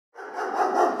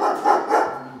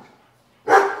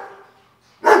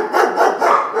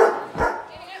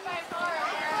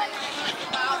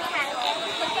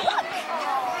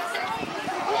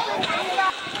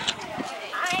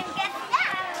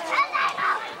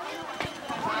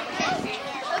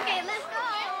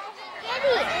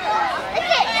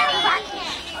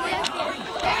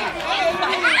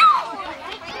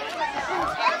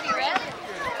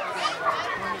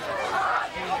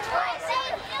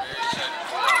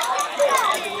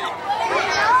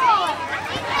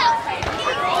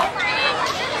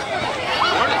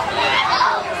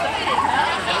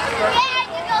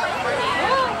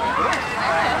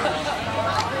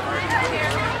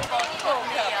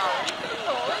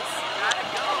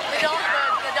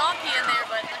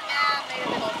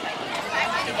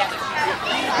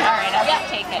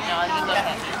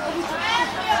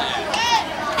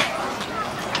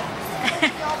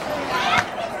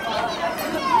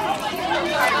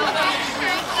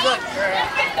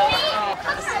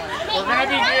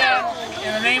going to begin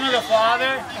in the name of the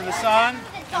Father, and the Son,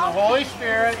 and the Holy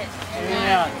Spirit.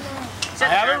 Amen. I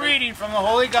have a reading from the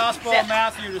Holy Gospel of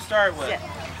Matthew to start with.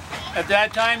 At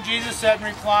that time Jesus said in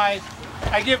reply,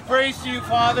 I give praise to you,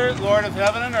 Father, Lord of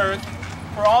heaven and earth,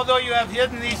 for although you have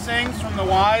hidden these things from the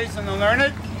wise and the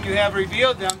learned, you have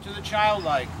revealed them to the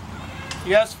childlike.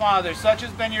 Yes, Father, such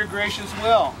has been your gracious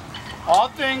will. All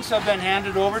things have been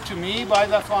handed over to me by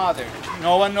the Father.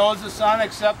 No one knows the Son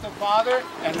except the Father,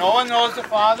 and no one knows the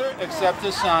Father except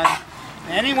the Son,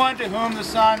 and anyone to whom the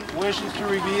Son wishes to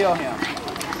reveal him.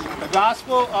 The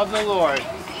Gospel of the Lord.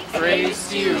 Praise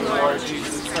to you, Lord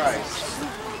Jesus Christ.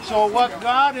 So what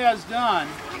God has done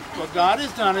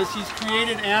is He's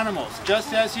created animals,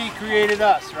 just as He created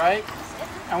us, right?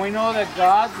 And we know that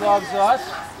God loves us,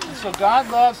 and so God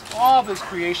loves all of His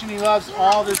creation. He loves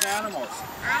all of His animals.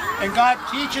 And God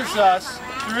teaches us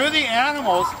through the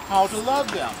animals how to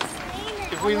love them.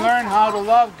 If we learn how to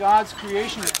love God's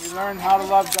creation, if we learn how to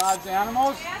love God's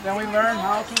animals, then we learn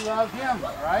how to love Him,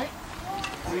 right?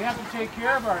 We have to take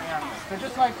care of our animals. They're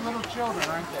just like little children,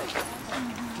 aren't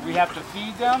they? We have to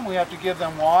feed them, we have to give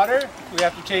them water, we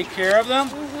have to take care of them,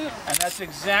 and that's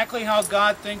exactly how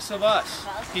God thinks of us.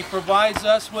 He provides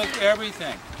us with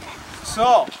everything.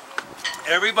 So,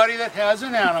 everybody that has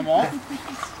an animal,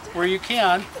 where you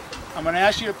can, I'm going to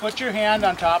ask you to put your hand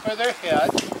on top of their head.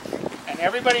 And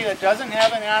everybody that doesn't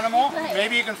have an animal,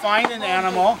 maybe you can find an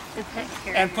animal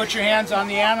and put your hands on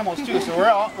the animals too. So we're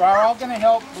all going to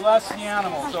help bless the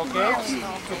animals, okay?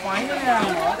 So find an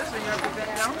animal.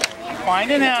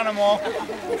 Find an animal.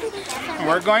 And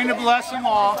we're going to bless them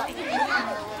all.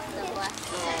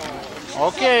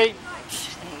 Okay.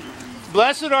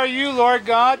 Blessed are you, Lord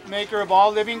God, maker of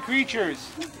all living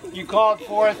creatures. You called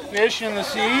forth fish in the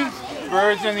sea,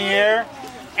 birds in the air,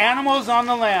 animals on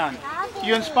the land.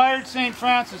 You inspired St.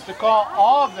 Francis to call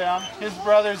all of them his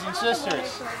brothers and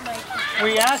sisters.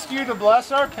 We ask you to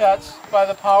bless our pets by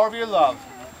the power of your love.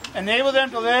 Enable them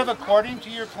to live according to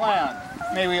your plan.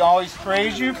 May we always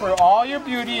praise you for all your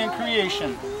beauty and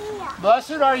creation.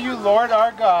 Blessed are you, Lord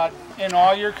our God, in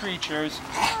all your creatures.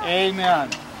 Amen.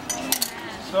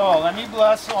 So let me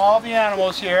bless all the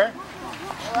animals here.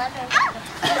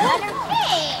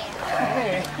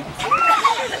 Hey.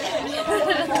 You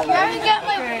haven't got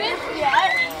my fish yet.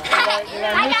 Did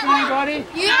I miss anybody?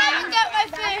 You haven't got my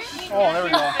fish. Oh, there we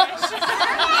go.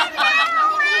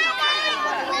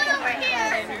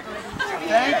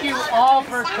 Thank you all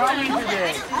for coming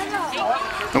today.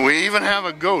 We even have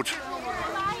a goat.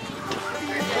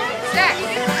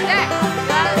 Stack.